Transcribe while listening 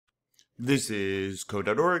This is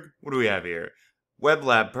code.org. What do we have here? Web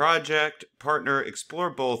Lab project, partner,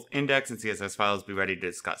 explore both index and CSS files, be ready to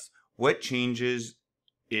discuss. What changes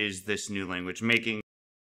is this new language making?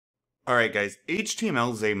 Alright guys,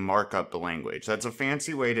 HTML is a markup language. That's a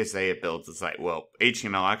fancy way to say it builds a site. Well,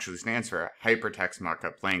 HTML actually stands for Hypertext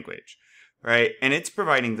Markup Language, right? And it's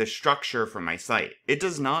providing the structure for my site. It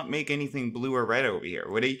does not make anything blue or red over here.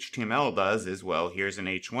 What HTML does is, well, here's an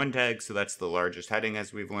H1 tag, so that's the largest heading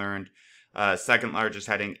as we've learned. Second largest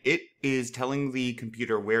heading, it is telling the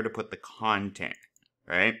computer where to put the content,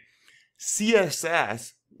 right?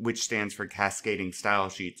 CSS, which stands for Cascading Style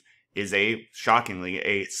Sheets, is shockingly,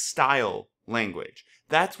 a style language.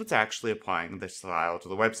 That's what's actually applying the style to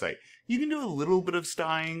the website. You can do a little bit of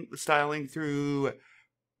styling through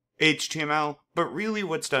HTML, but really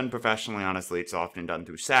what's done professionally, honestly, it's often done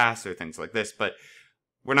through Sass or things like this, but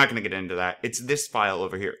we're not going to get into that. It's this file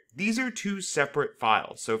over here. These are two separate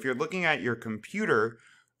files. So if you're looking at your computer,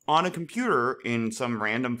 on a computer in some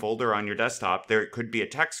random folder on your desktop, there could be a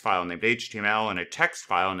text file named HTML and a text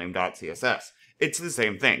file named .css. It's the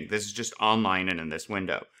same thing. This is just online and in this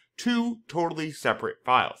window. Two totally separate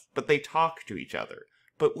files, but they talk to each other.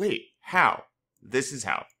 But wait, how? This is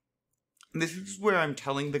how. This is where I'm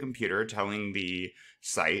telling the computer, telling the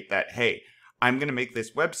site that, hey, I'm going to make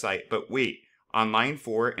this website, but wait, on line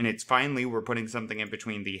 4, and it's finally, we're putting something in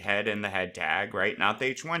between the head and the head tag, right? Not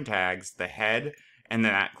the H1 tags, the head and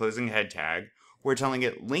then that closing head tag. We're telling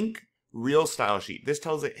it link real style sheet. This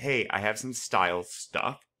tells it, hey, I have some style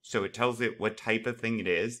stuff. So it tells it what type of thing it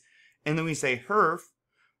is. And then we say herf,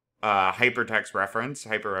 hypertext reference,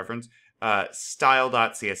 hyperreference,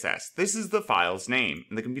 style.css. This is the file's name.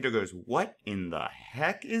 And the computer goes, what in the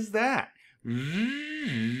heck is that?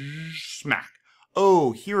 Smack.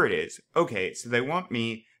 Oh, here it is. Okay, so they want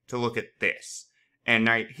me to look at this. And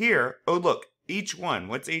right here, oh look, H1.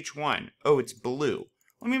 What's H1? Oh, it's blue.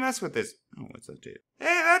 Let me mess with this. Oh, what's that do?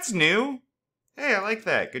 Hey, that's new. Hey, I like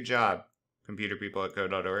that. Good job, computer people at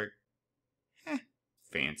code.org.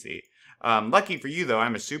 Fancy. Lucky for you, though,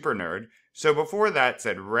 I'm a super nerd. So before that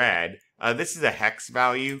said red. This is a hex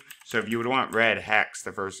value. So if you would want red hex,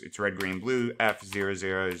 it's red, green, blue,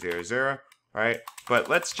 F0000, right? But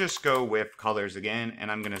let's just go with colors again,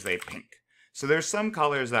 and I'm going to say pink. So there's some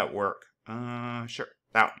colors that work. Sure,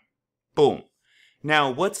 that one. Boom.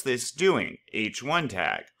 Now, what's this doing? H1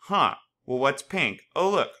 tag. Huh. Well, what's pink?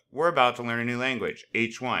 Oh, look, we're about to learn a new language,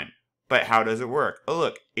 H1. But how does it work? Oh,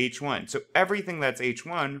 look, H1. So everything that's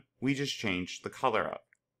H1, we just changed the color of.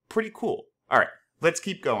 Pretty cool. All right, let's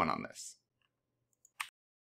keep going on this.